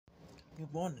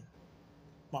Good morning,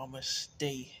 Mama's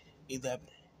Day 11.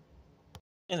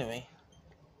 Anyway,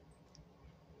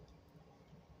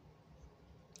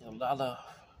 a lot of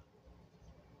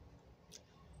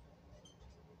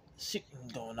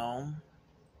shooting going on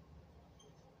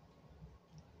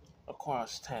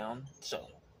across town, so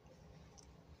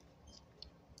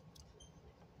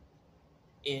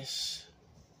it's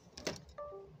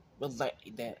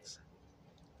likely that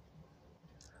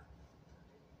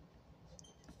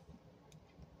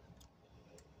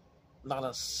a lot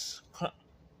of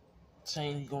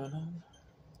change going on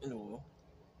in the world.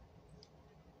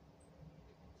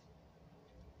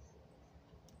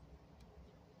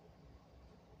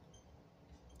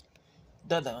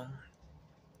 That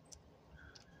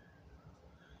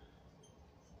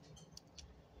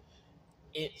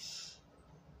it's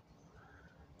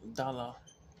dollar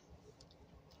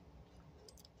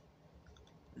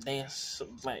there's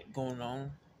like going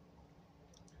on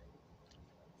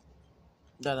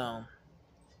that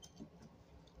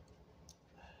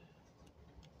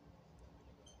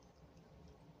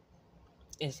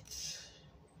it's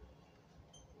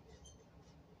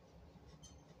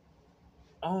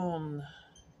on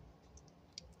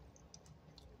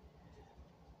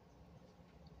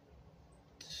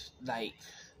like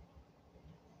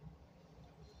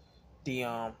the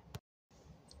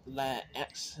live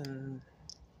action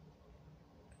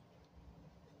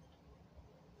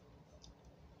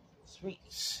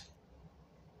streets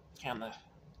kinda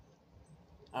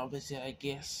obviously I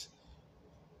guess.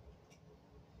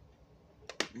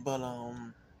 But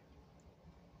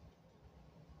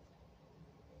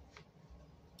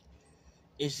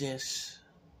it's just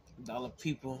a lot of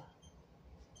people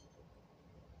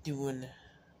doing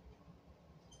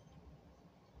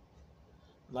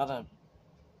a lot of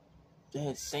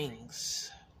bad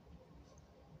things.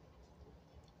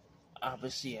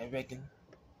 Obviously, I reckon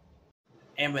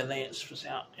ambulance was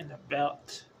out and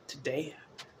about today,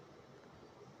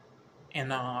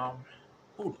 and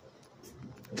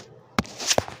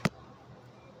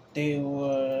there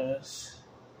was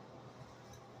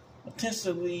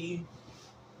potentially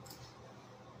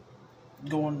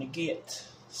going to get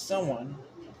someone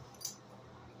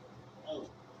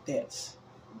that's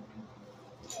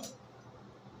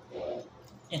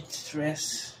in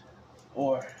stress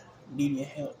or needing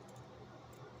help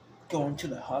going to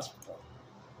the hospital.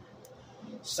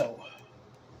 So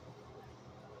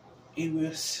it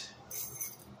was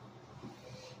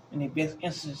in the best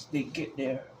instance they get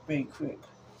there very quick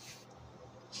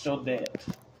so that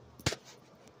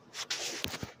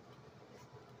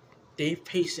their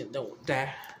patient don't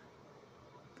die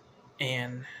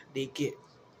and they get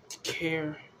the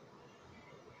care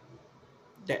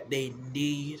that they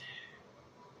need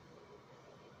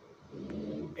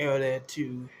in order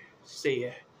to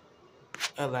stay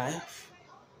alive.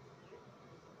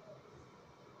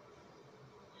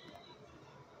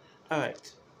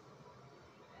 Alright.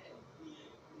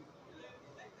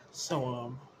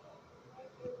 So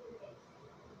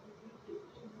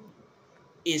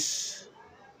it's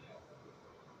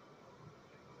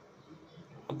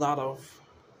a lot of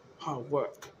hard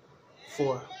work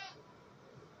for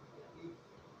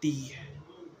the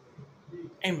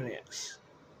ambulance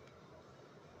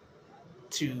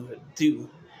to do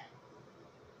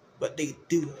what they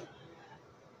do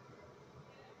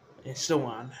and so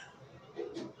on.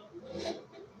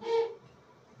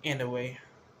 Anyway,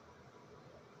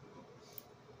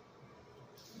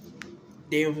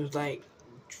 they was like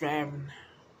driving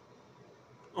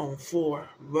on 4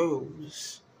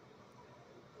 roads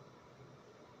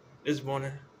this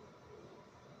morning.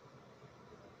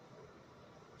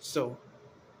 So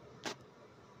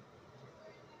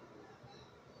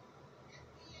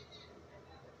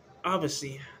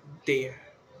obviously they're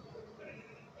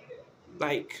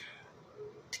like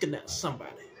taking out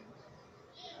somebody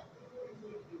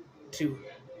to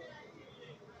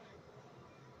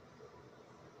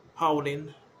haul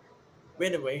in. But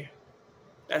anyway,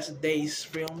 that's today's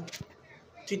film.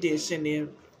 She did send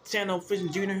in Channel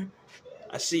Fishing Jr.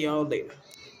 I see y'all later.